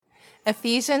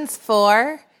Ephesians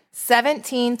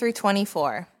 4:17 through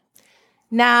 24.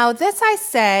 Now this I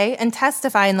say and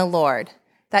testify in the Lord,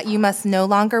 that you must no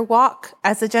longer walk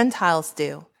as the Gentiles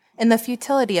do, in the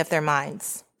futility of their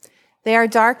minds. They are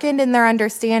darkened in their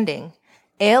understanding,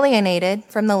 alienated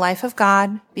from the life of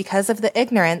God because of the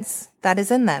ignorance that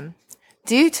is in them,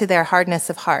 due to their hardness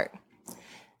of heart.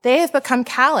 They have become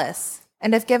callous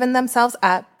and have given themselves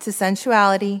up to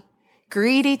sensuality,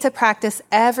 greedy to practice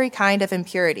every kind of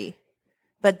impurity.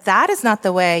 But that is not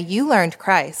the way you learned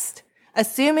Christ,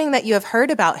 assuming that you have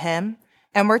heard about him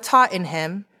and were taught in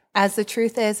him, as the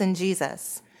truth is in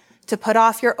Jesus, to put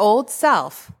off your old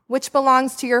self, which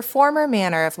belongs to your former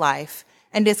manner of life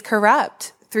and is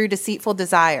corrupt through deceitful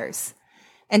desires,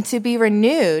 and to be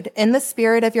renewed in the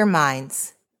spirit of your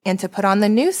minds, and to put on the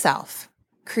new self,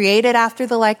 created after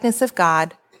the likeness of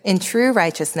God in true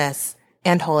righteousness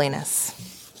and holiness.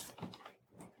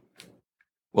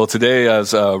 Well, today,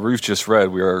 as Ruth just read,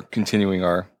 we are continuing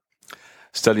our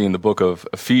study in the book of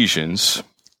Ephesians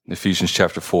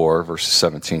chapter 4, verses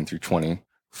 17 through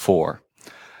 24.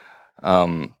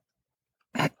 I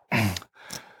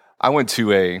went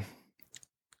to a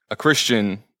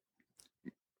Christian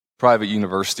private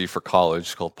university for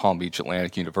college called Palm Beach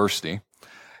Atlantic University.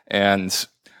 And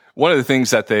one of the things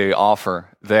that they offer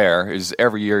there is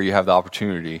every year you have the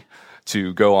opportunity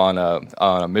to go on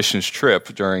a missions trip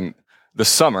during the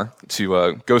summer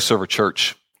to go serve a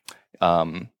church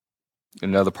in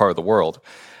another part of the world.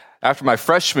 After my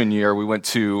freshman year, we went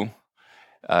to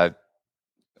a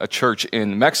church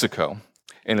in Mexico,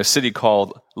 in a city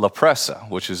called La Presa,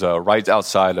 which is right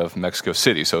outside of Mexico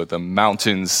City. So the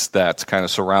mountains that kind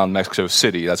of surround Mexico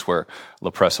City, that's where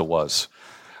La Presa was.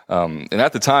 And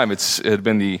at the time, it had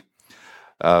been the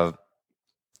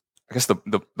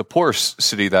poorest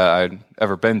city that I'd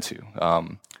ever been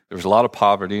to. There was a lot of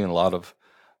poverty and a lot of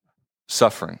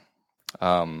suffering,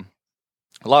 a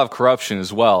lot of corruption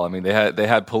as well. I mean, they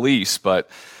had police, but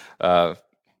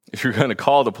if you're going to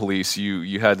call the police,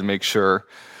 you had to make sure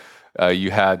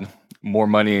you had more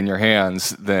money in your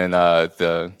hands than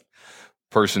the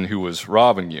person who was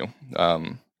robbing you,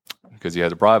 because you had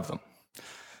to bribe them.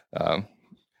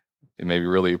 They maybe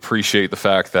really appreciate the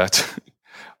fact that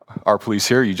our police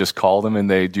here, you just call them and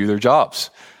they do their jobs.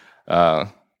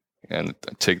 And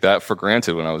I take that for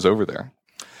granted when I was over there.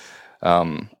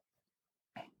 And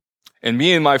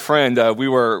me and my friend, we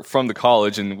were from the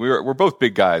college, and we're both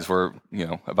big guys. We're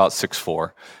about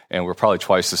 6'4", and we're probably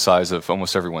twice the size of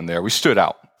almost everyone there. We stood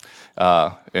out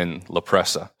in La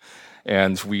Presa,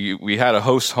 and we had a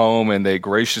host home, and they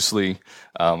graciously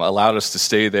allowed us to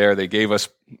stay there. They gave us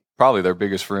probably their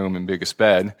biggest room and biggest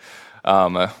bed,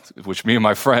 which me and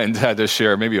my friend had to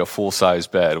share maybe a full-size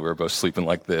bed. We were both sleeping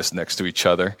like this next to each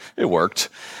other. It worked.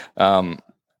 And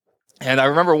I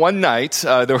remember one night,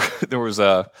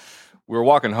 we were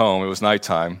walking home. It was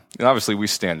nighttime. And obviously we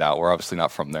stand out. We're obviously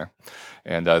not from there.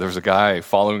 And there was a guy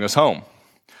following us home.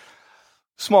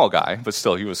 Small guy, but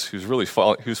still, he was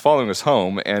following us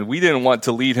home. And we didn't want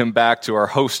to lead him back to our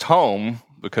host home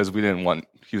because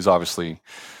he was obviously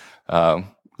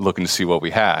looking to see what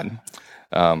we had.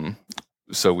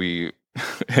 So we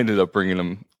ended up bringing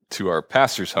him to our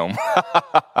pastor's home,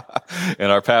 and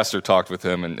our pastor talked with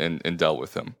him and dealt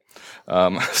with him.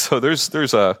 So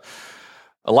there's a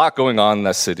lot going on in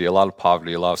that city, a lot of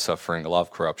poverty, a lot of suffering, a lot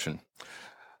of corruption.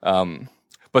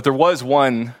 But there was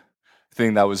one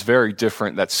thing that was very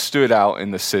different that stood out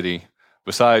in the city,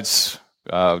 besides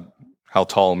how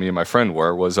tall me and my friend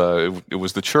were, it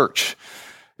was the church.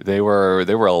 They were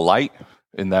a light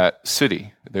in that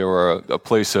city. They were a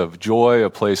place of joy, a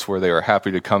place where they were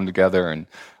happy to come together and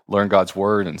learn God's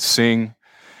word and sing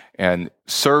and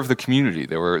serve the community.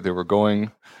 They were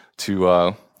going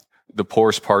to the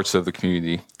poorest parts of the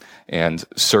community and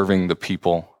serving the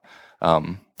people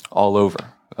all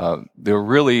over. They were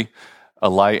really a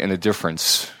light and a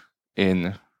difference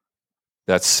in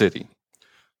that city.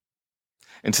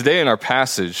 And today in our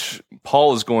passage,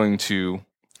 Paul is going to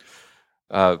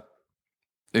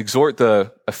exhort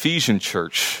the Ephesian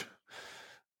church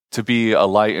to be a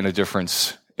light and a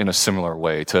difference in a similar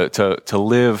way, to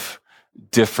live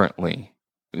differently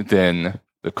than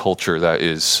the culture that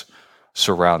is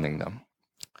surrounding them.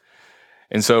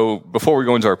 And so before we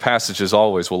go into our passage, as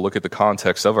always, we'll look at the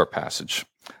context of our passage.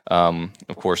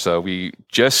 Of course, we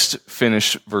just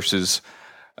finished verses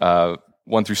 1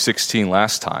 through 16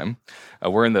 last time.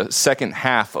 We're in the second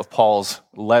half of Paul's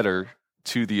letter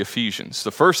to the Ephesians.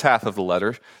 The first half of the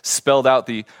letter spelled out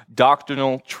the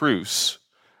doctrinal truths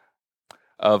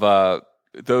of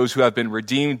those who have been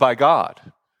redeemed by God.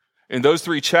 In those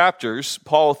 3 chapters,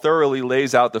 Paul thoroughly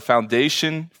lays out the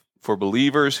foundation for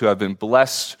believers who have been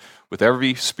blessed with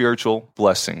every spiritual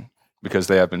blessing because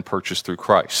they have been purchased through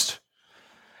Christ.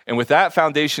 And with that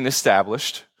foundation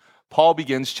established, Paul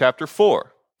begins chapter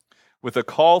 4 with a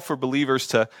call for believers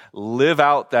to live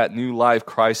out that new life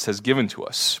Christ has given to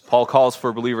us. Paul calls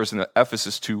for believers in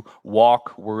Ephesus to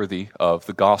walk worthy of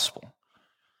the gospel.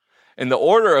 And the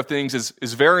order of things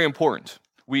is very important.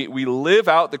 We live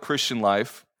out the Christian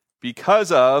life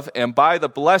because of and by the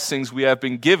blessings we have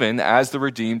been given as the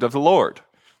redeemed of the Lord.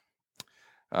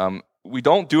 We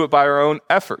don't do it by our own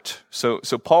effort. So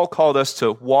Paul called us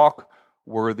to walk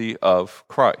worthy of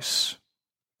Christ.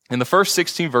 And the first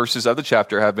 16 verses of the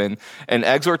chapter have been an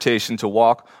exhortation to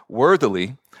walk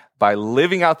worthily by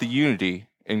living out the unity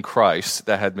in Christ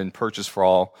that had been purchased for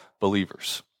all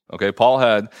believers. Okay, Paul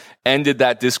had ended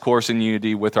that discourse in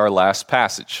unity with our last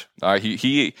passage. All right,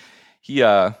 he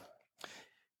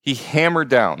hammered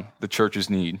down the church's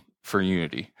need for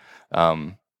unity.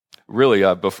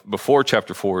 Before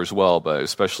chapter 4 as well, but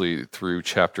especially through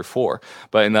chapter 4.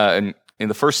 But in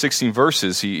the first 16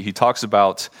 verses, he talks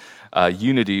about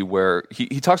unity where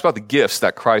he talks about the gifts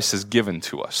that Christ has given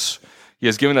to us. He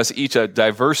has given us each a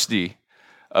diversity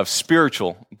of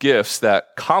spiritual gifts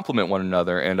that complement one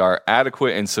another and are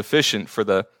adequate and sufficient for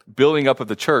the building up of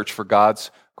the church for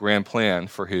God's grand plan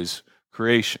for his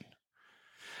creation.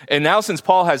 And now since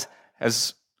Paul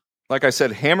has, like I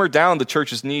said, hammered down the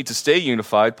church's need to stay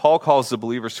unified, Paul calls the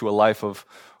believers to a life of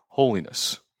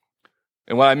holiness.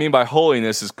 And what I mean by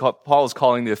holiness is Paul is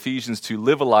calling the Ephesians to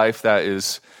live a life that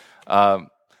is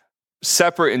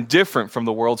separate and different from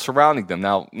the world surrounding them.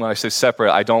 Now, when I say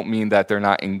separate, I don't mean that they're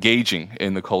not engaging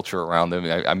in the culture around them.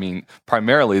 I mean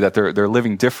primarily that they're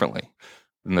living differently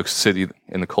in the city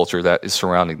and the culture that is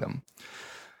surrounding them.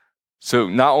 So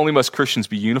not only must Christians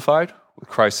be unified with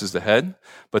Christ as the head,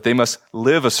 but they must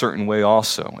live a certain way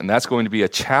also. And that's going to be a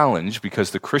challenge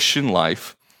because the Christian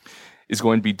life is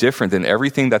going to be different than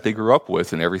everything that they grew up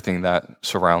with and everything that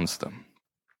surrounds them.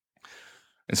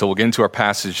 And so we'll get into our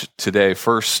passage today,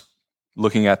 first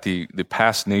looking at the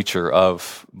past nature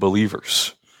of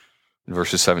believers in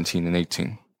verses 17 and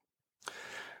 18.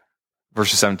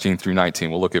 Verses 17 through 19.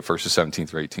 We'll look at verses 17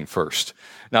 through 18 first.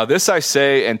 Now this I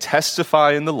say and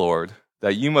testify in the Lord,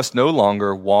 that you must no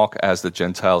longer walk as the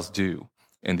Gentiles do,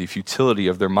 in the futility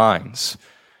of their minds.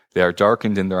 They are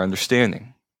darkened in their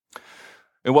understanding.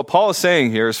 And what Paul is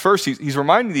saying here is first, he's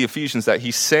reminding the Ephesians that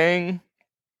he's saying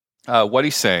what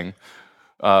he's saying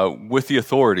with the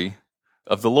authority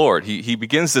of the Lord. He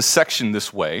begins this section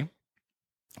this way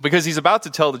because he's about to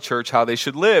tell the church how they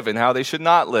should live and how they should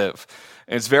not live.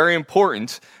 And it's very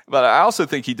important, but I also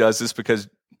think he does this because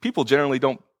people generally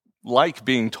don't like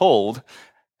being told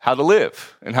how to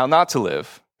live and how not to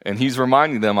live. And he's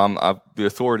reminding them of the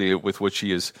authority with which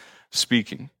he is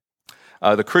speaking.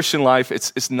 The Christian life,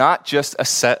 it's not just a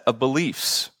set of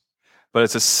beliefs, but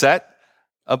it's a set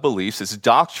of beliefs, it's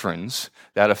doctrines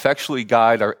that effectually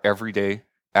guide our everyday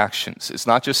actions. It's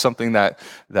not just something that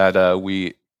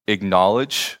we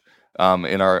acknowledge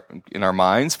in our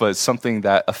minds, but it's something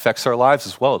that affects our lives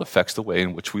as well. It affects the way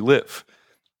in which we live.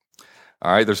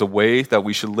 All right, there's a way that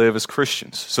we should live as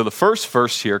Christians. So the first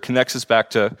verse here connects us back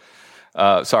to,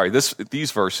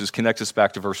 these verses connect us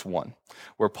back to verse 1,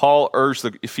 where Paul urged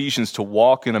the Ephesians to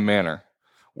walk in a manner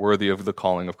worthy of the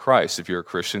calling of Christ. If you're a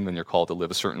Christian, then you're called to live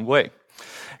a certain way.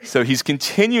 So he's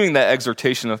continuing that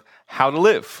exhortation of how to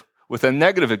live with a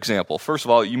negative example. First of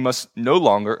all, you must no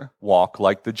longer walk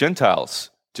like the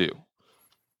Gentiles do.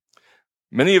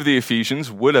 Many of the Ephesians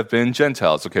would have been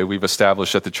Gentiles. Okay, we've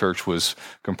established that the church was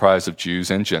comprised of Jews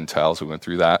and Gentiles. We went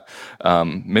through that.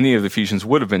 Many of the Ephesians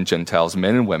would have been Gentiles,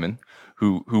 men and women,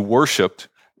 who worshipped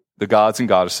the gods and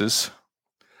goddesses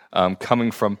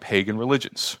coming from pagan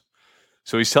religions.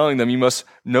 So he's telling them you must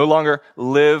no longer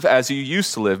live as you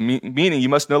used to live, meaning you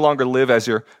must no longer live as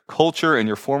your culture and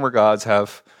your former gods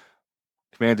have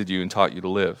commanded you and taught you to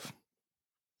live.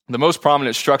 The most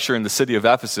prominent structure in the city of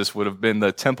Ephesus would have been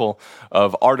the Temple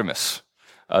of Artemis.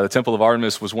 The Temple of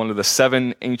Artemis was one of the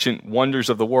 7 ancient wonders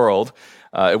of the world.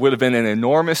 It would have been an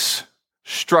enormous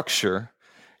structure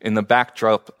in the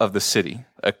backdrop of the city,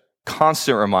 a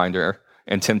constant reminder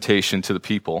and temptation to the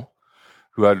people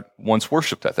who had once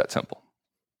worshipped at that temple.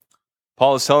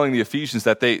 Paul is telling the Ephesians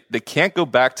that they can't go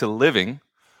back to living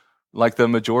like the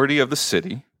majority of the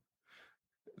city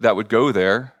that would go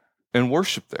there and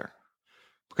worship there.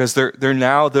 Because they're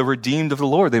now the redeemed of the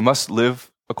Lord. They must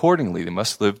live accordingly. They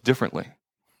must live differently.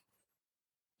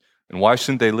 And why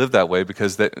shouldn't they live that way?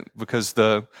 Because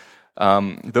those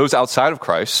outside of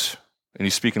Christ, and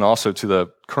he's speaking also to the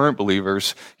current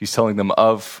believers, he's telling them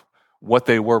of what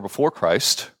they were before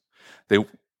Christ.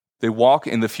 They walk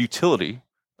in the futility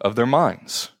of their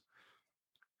minds.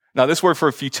 Now, this word for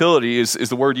futility is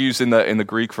the word used in the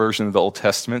Greek version of the Old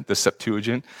Testament, the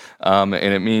Septuagint, and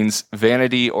it means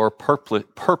vanity or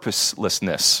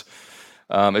purposelessness.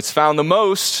 It's found the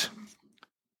most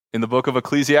in the book of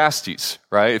Ecclesiastes,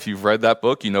 right? If you've read that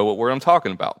book, you know what word I'm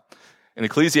talking about. In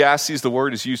Ecclesiastes, the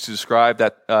word is used to describe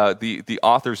that the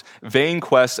author's vain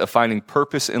quest of finding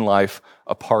purpose in life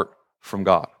apart from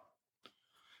God.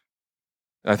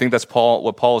 And I think that's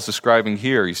what Paul is describing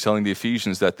here. He's telling the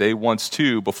Ephesians that they once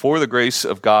too, before the grace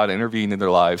of God intervened in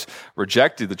their lives,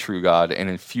 rejected the true God and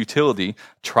in futility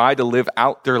tried to live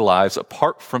out their lives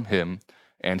apart from him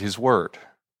and his word.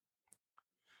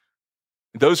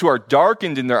 Those who are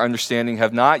darkened in their understanding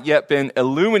have not yet been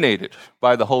illuminated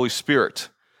by the Holy Spirit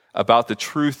about the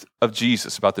truth of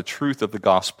Jesus, about the truth of the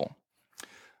gospel.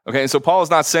 Okay, and so Paul is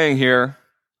not saying here,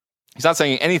 he's not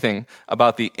saying anything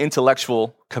about the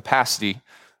intellectual capacity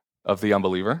of the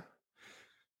unbeliever.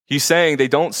 He's saying they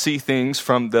don't see things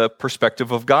from the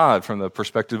perspective of God, from the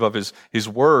perspective of his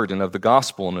word and of the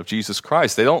gospel and of Jesus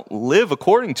Christ. They don't live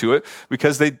according to it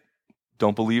because they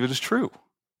don't believe it is true.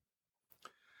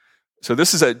 So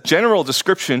this is a general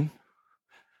description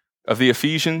of the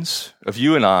Ephesians, of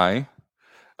you and I,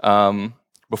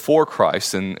 before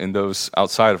Christ and those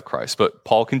outside of Christ. But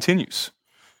Paul continues.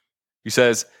 He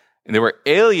says, and they were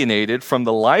alienated from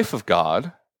the life of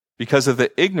God because of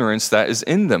the ignorance that is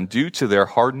in them due to their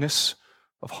hardness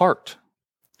of heart.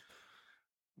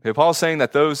 Okay, Paul is saying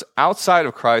that those outside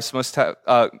of Christ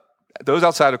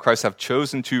have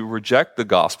chosen to reject the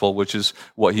gospel, which is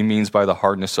what he means by the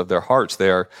hardness of their hearts. They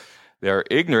are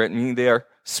ignorant, meaning they are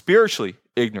spiritually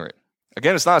ignorant.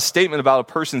 Again, it's not a statement about a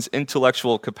person's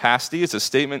intellectual capacity. It's a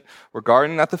statement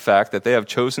regarding the fact that they have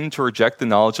chosen to reject the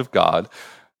knowledge of God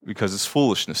because it's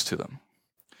foolishness to them.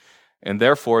 And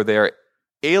therefore, they are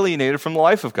alienated from the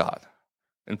life of God.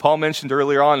 And Paul mentioned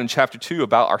earlier on in chapter 2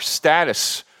 about our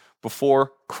status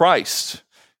before Christ.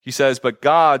 He says, but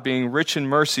God, being rich in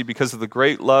mercy because of the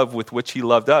great love with which he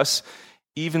loved us,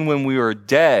 even when we were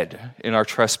dead in our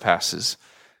trespasses,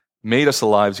 made us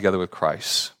alive together with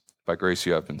Christ. By grace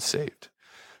you have been saved.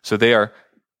 So they are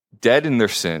dead in their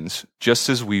sins, just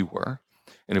as we were.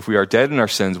 And if we are dead in our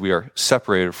sins, we are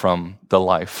separated from the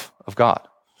life of God.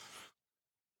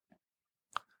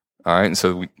 All right, and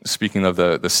so speaking of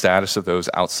the status of those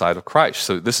outside of Christ.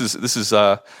 So this is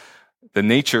the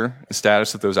nature and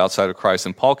status of those outside of Christ.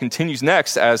 And Paul continues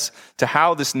next as to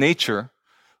how this nature,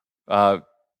 how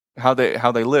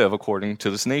they live according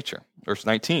to this nature. Verse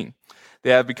 19.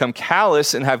 They have become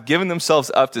callous and have given themselves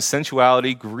up to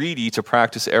sensuality, greedy to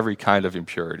practice every kind of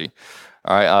impurity.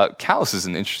 All right, callous is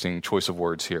an interesting choice of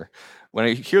words here. When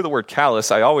I hear the word callous,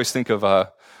 I always think of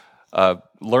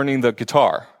learning the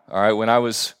guitar. All right, when I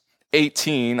was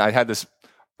 18, I had this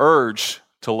urge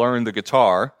to learn the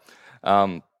guitar.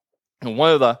 And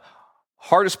one of the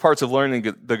hardest parts of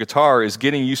learning the guitar is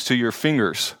getting used to your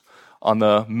fingers on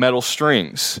the metal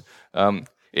strings.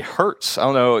 It hurts. I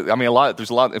don't know. I mean, there's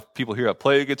a lot of people here that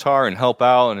play the guitar and help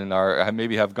out and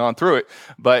maybe have gone through it.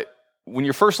 But when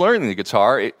you're first learning the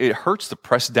guitar, it hurts to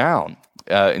press down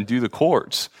and do the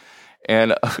chords.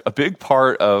 And a big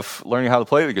part of learning how to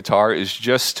play the guitar is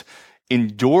just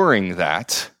enduring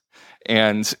that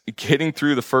and getting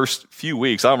through the first few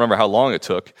weeks. I don't remember how long it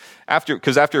took.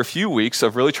 Because after a few weeks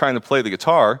of really trying to play the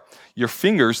guitar, your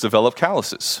fingers develop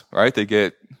calluses, right?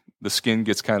 The skin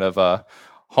gets kind of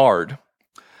hard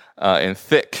and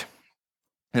thick.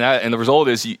 And the result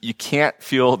is you can't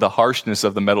feel the harshness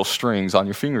of the metal strings on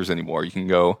your fingers anymore. You can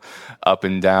go up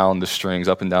and down the strings,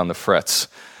 up and down the frets.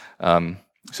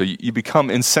 So you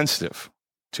become insensitive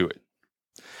to it.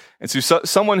 And so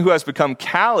someone who has become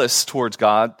callous towards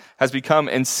God has become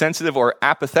insensitive or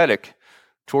apathetic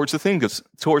towards the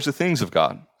things of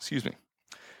God. Excuse me.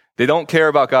 They don't care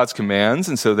about God's commands,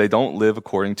 and so they don't live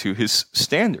according to his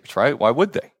standards, right? Why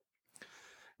would they?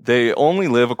 They only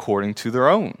live according to their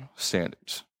own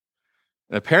standards.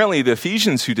 And apparently the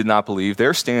Ephesians who did not believe,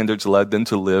 their standards led them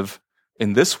to live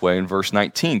in this way in verse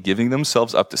 19, giving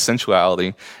themselves up to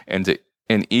sensuality and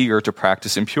eager to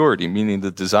practice impurity, meaning the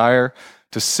desire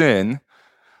to sin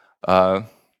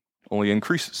only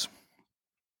increases.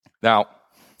 Now,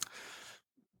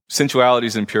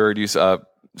 sensualities and impurities,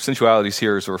 sensualities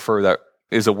here is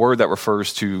a word that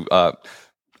refers to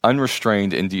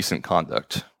unrestrained indecent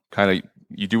conduct. Kind of,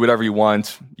 you do whatever you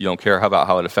want. You don't care about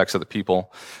how it affects other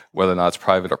people, whether or not it's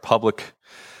private or public.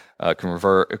 It can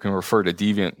refer to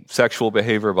deviant sexual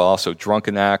behavior, but also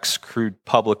drunken acts, crude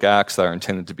public acts that are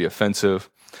intended to be offensive,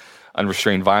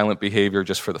 unrestrained violent behavior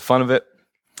just for the fun of it.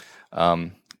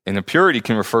 And impurity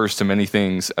can refer to many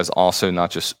things as also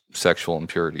not just sexual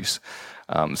impurities.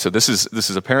 So this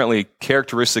is apparently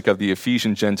characteristic of the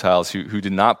Ephesian Gentiles who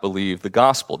did not believe the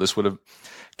gospel. This would have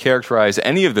characterized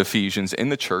any of the Ephesians in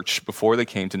the church before they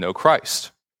came to know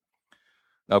Christ.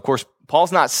 Now, of course,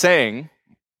 Paul's not saying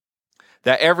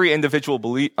that every individual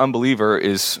unbeliever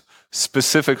is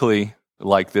specifically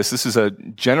like this. This is a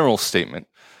general statement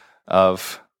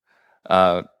of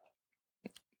the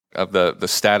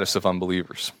status of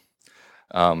unbelievers.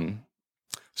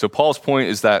 So Paul's point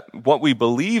is that what we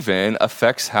believe in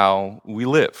affects how we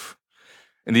live.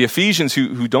 And the Ephesians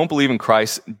who don't believe in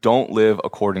Christ don't live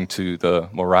according to the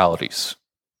moralities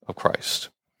of Christ,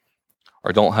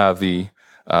 or don't have the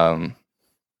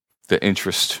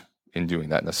interest in doing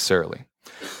that necessarily.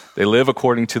 They live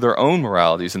according to their own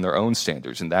moralities and their own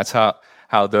standards, and that's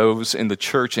how those in the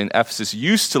church in Ephesus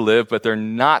used to live, but they're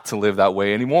not to live that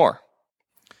way anymore.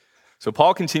 So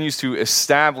Paul continues to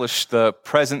establish the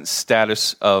present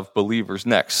status of believers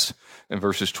next in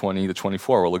verses 20 to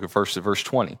 24. We'll look at first at verse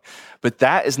 20. But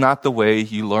that is not the way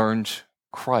you learned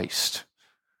Christ.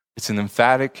 It's an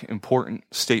emphatic, important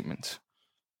statement.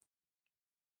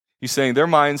 He's saying they're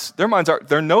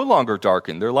no longer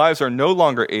darkened. Their lives are no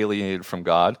longer alienated from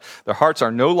God. Their hearts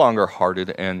are no longer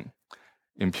hardened and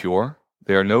impure.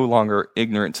 They are no longer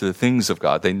ignorant to the things of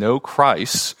God. They know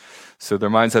Christ. So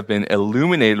their minds have been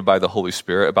illuminated by the Holy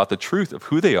Spirit about the truth of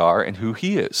who they are and who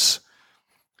He is.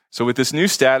 So with this new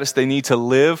status, they need to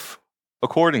live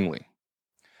accordingly.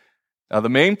 Now, the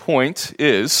main point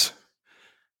is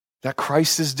that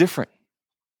Christ is different.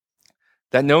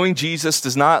 That knowing Jesus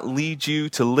does not lead you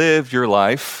to live your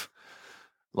life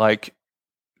like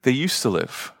they used to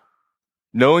live.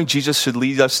 Knowing Jesus should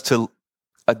lead us to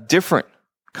a different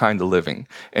kind of living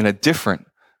and a different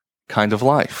kind of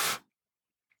life.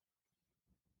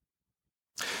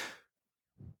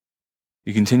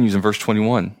 He continues in verse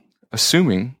 21,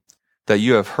 assuming that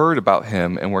you have heard about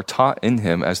Him and were taught in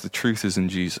Him as the truth is in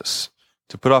Jesus,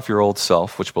 to put off your old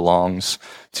self, which belongs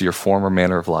to your former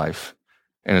manner of life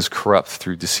and is corrupt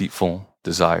through deceitful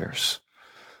desires.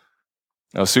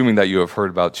 Now, assuming that you have heard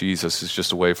about Jesus is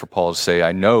just a way for Paul to say,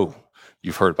 I know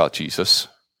you've heard about Jesus,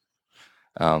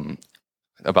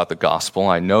 about the gospel.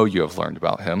 I know you have learned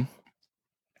about Him.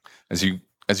 As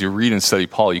you read and study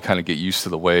Paul, you kind of get used to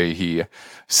the way he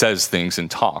says things and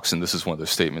talks, and this is one of those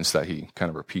statements that he kind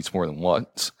of repeats more than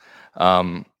once.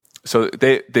 So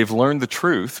they've learned the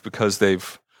truth because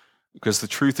the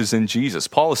truth is in Jesus.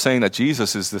 Paul is saying that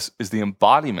Jesus is the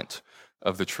embodiment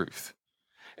of the truth.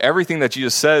 Everything that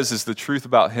Jesus says is the truth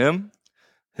about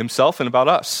Himself, and about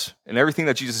us. And everything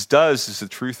that Jesus does is the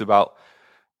truth about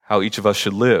how each of us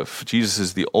should live. Jesus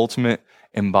is the ultimate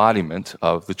embodiment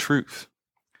of the truth.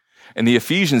 And the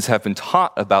Ephesians have been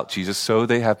taught about Jesus, so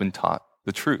they have been taught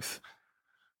the truth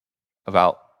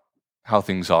about how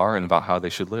things are and about how they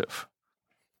should live.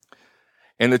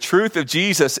 And the truth of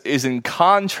Jesus is in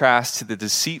contrast to the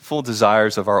deceitful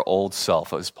desires of our old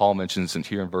self, as Paul mentions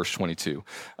here in verse 22.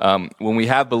 When we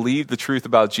have believed the truth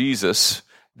about Jesus,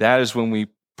 that is when we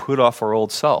put off our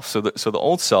old self. So the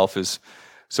old self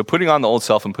so putting on the old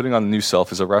self and putting on the new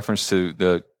self is a reference to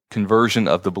the conversion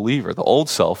of the believer. The old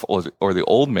self, or the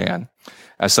old man,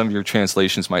 as some of your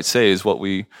translations might say, is what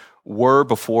we were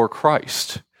before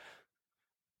Christ.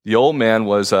 The old man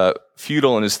was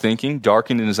futile in his thinking,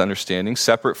 darkened in his understanding,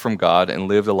 separate from God, and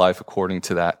lived a life according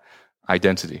to that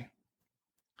identity.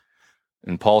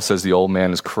 And Paul says the old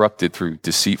man is corrupted through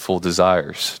deceitful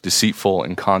desires, deceitful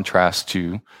in contrast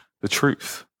to the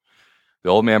truth. The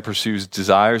old man pursues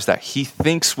desires that he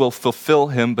thinks will fulfill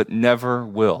him, but never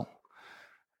will.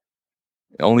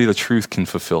 Only the truth can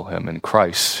fulfill him, and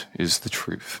Christ is the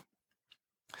truth.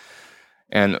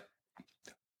 And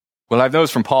what I've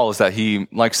noticed from Paul is that he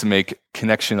likes to make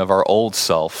connection of our old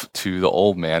self to the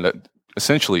old man,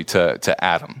 essentially to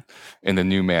Adam, and the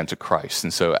new man to Christ.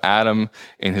 And so Adam,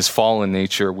 in his fallen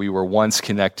nature, we were once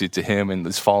connected to him in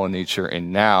this fallen nature,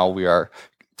 and now we are,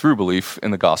 through belief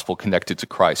in the gospel, connected to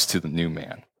Christ, to the new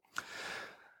man.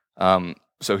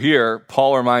 So here,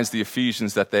 Paul reminds the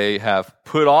Ephesians that they have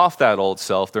put off that old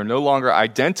self. They're no longer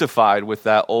identified with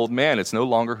that old man. It's no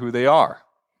longer who they are.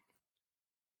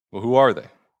 Well, who are they?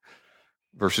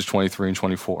 Verses 23 and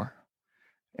 24.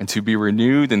 And to be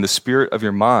renewed in the spirit of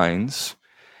your minds,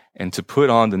 and to put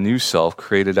on the new self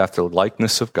created after the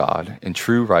likeness of God in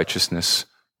true righteousness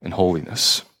and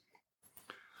holiness.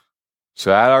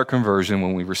 So at our conversion,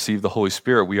 when we receive the Holy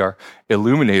Spirit, we are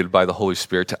illuminated by the Holy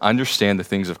Spirit to understand the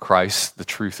things of Christ, the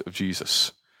truth of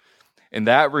Jesus. And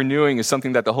that renewing is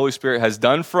something that the Holy Spirit has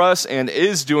done for us and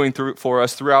is doing for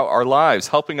us throughout our lives,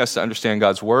 helping us to understand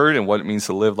God's word and what it means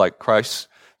to live like Christ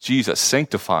Jesus,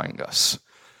 sanctifying us.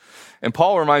 And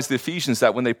Paul reminds the Ephesians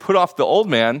that when they put off the old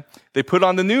man, they put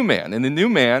on the new man. And the new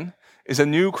man is a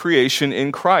new creation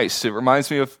in Christ. It reminds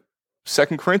me of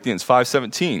 2 Corinthians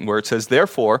 5:17, where it says,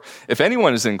 "Therefore, if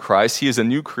anyone is in Christ, he is a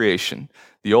new creation.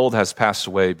 The old has passed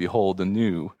away. Behold, the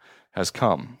new has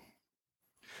come."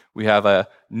 We have a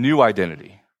new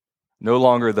identity. No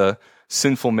longer the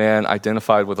sinful man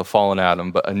identified with a fallen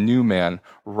Adam, but a new man,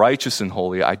 righteous and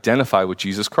holy, identified with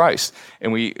Jesus Christ.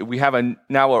 And we have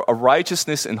now a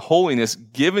righteousness and holiness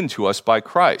given to us by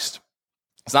Christ.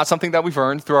 It's not something that we've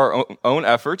earned through our own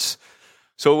efforts.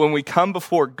 So when we come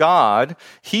before God,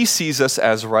 he sees us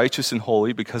as righteous and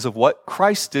holy because of what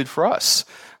Christ did for us.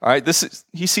 All right,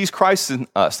 he sees Christ in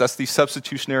us. That's the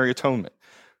substitutionary atonement.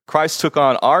 Christ took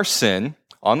on our sin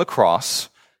on the cross.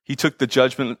 He took the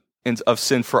judgment of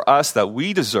sin for us that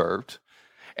we deserved.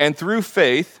 And through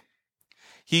faith,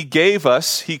 he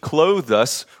clothed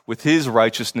us with his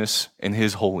righteousness and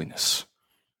his holiness.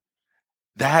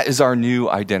 That is our new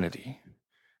identity.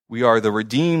 We are the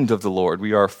redeemed of the Lord.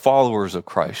 We are followers of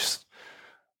Christ.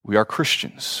 We are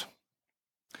Christians.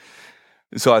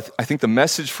 And so I think the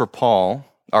message for Paul,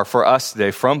 or for us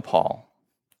today from Paul,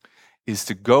 is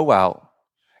to go out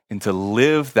and to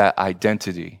live that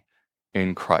identity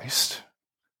in Christ.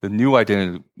 The new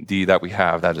identity that we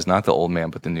have, that is not the old man,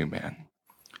 but the new man.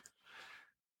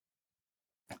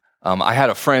 I had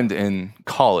a friend in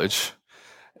college.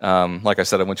 Like I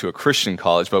said, I went to a Christian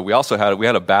college, but we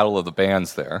had a battle of the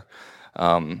bands there,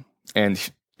 and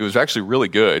it was actually really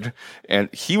good.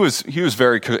 And he was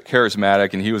very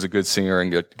charismatic, and he was a good singer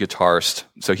and good guitarist.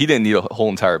 So he didn't need a whole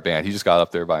entire band. He just got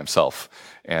up there by himself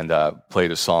and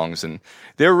played his songs, and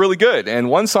they were really good. And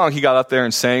one song he got up there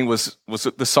and sang was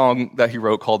the song that he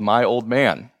wrote called "My Old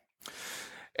Man,"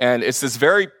 and it's this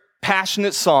very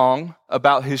passionate song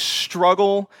about his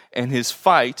struggle and his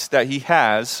fight that he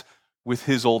has with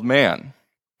his old man.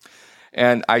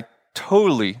 And I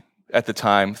totally, at the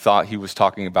time, thought he was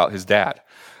talking about his dad.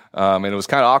 And it was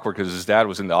kind of awkward because his dad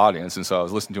was in the audience, and so I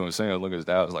was listening to him sing, I looked at his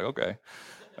dad, I was like, okay.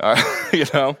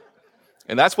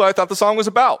 And that's what I thought the song was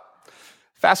about.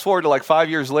 Fast forward to like 5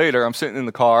 years later, I'm sitting in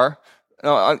the car.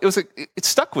 It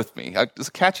stuck with me. It was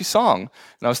a catchy song,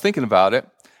 and I was thinking about it,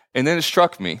 and then it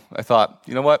struck me. I thought,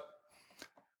 you know what?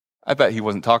 I bet he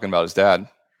wasn't talking about his dad.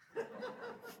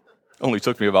 Only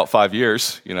took me about 5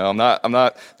 years. I'm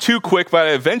not too quick, but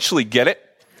I eventually get it.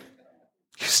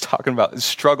 He's talking about his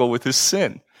struggle with his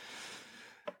sin.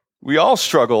 We all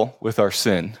struggle with our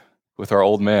sin, with our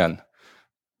old man.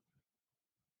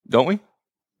 Don't we?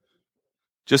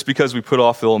 Just because we put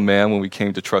off the old man when we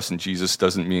came to trust in Jesus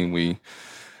doesn't mean we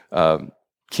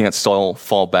can't still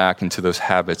fall back into those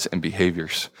habits and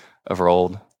behaviors of our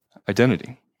old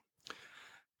identity.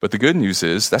 But the good news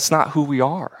is that's not who we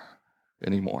are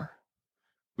anymore.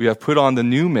 We have put on the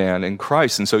new man in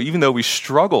Christ. And so even though we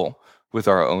struggle with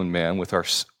our own man, with our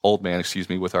old man,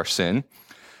 with our sin,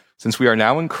 since we are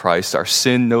now in Christ, our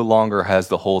sin no longer has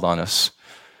the hold on us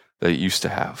that it used to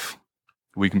have.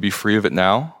 We can be free of it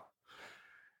now,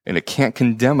 and it can't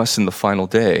condemn us in the final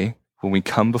day when we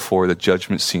come before the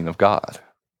judgment scene of God.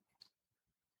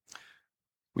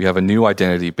 We have a new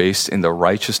identity based in the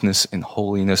righteousness and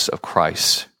holiness of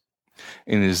Christ.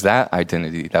 And it is that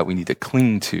identity that we need to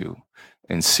cling to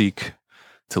and seek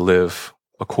to live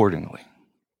accordingly.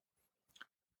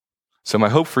 So my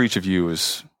hope for each of you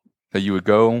is that you would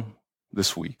go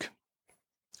this week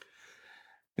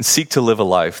and seek to live a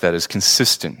life that is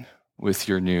consistent with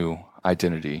your new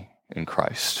identity in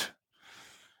Christ.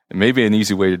 And maybe an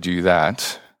easy way to do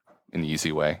that,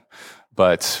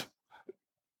 but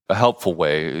a helpful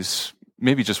way is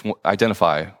maybe just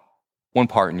identify one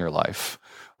part in your life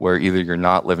where either you're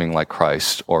not living like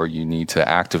Christ or you need to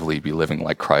actively be living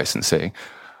like Christ, and say,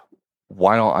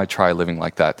 why don't I try living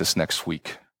like that this next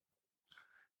week?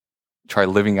 Try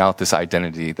living out this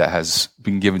identity that has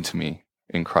been given to me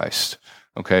in Christ.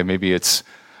 Okay, maybe it's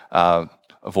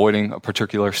avoiding a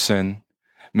particular sin.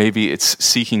 Maybe it's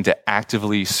seeking to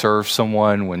actively serve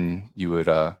someone when you would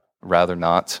rather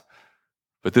not.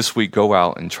 But this week, go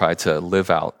out and try to live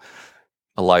out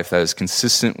a life that is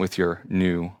consistent with your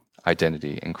new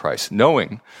identity in Christ,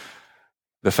 knowing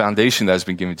the foundation that has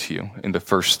been given to you in the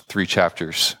first 3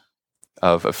 chapters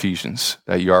of Ephesians,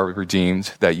 that you are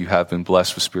redeemed, that you have been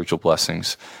blessed with spiritual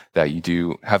blessings, that you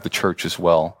do have the church as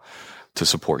well to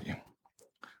support you.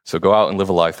 So go out and live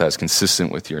a life that is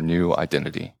consistent with your new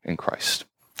identity in Christ.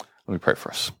 Let me pray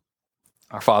for us.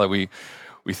 Our Father, we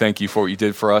thank you for what you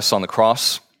did for us on the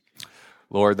cross.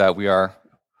 Lord, that we are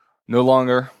no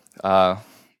longer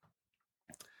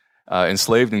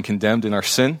enslaved and condemned in our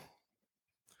sin,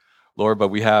 Lord, but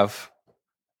we have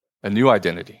a new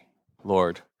identity,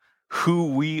 Lord,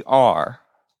 who we are,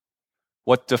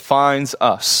 what defines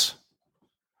us,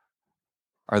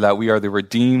 are that we are the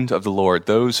redeemed of the Lord,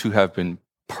 those who have been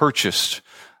purchased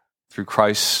through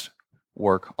Christ's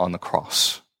work on the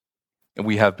cross. And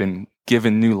we have been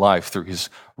given new life through his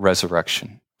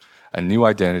resurrection, a new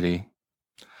identity.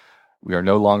 We are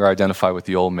no longer identified with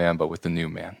the old man, but with the new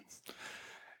man.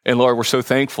 And Lord, we're so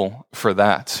thankful for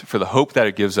that, for the hope that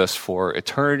it gives us for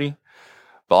eternity,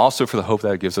 but also for the hope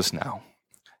that it gives us now,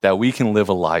 that we can live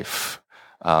a life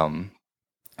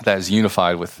that is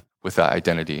unified with that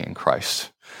identity in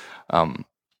Christ.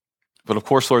 But of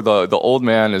course, Lord, the old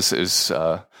man is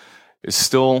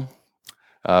still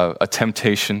a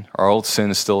temptation. Our old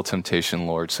sin is still a temptation,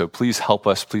 Lord. So please help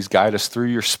us. Please guide us through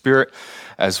your Spirit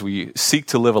as we seek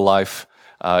to live a life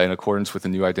in accordance with the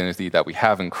new identity that we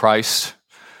have in Christ,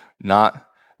 not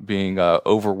being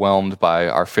overwhelmed by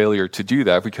our failure to do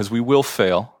that, because we will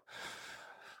fail.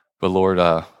 But Lord,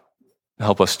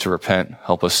 help us to repent.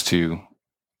 Help us to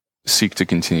seek to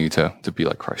continue to be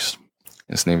like Christ.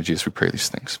 In the name of Jesus, we pray these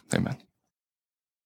things. Amen.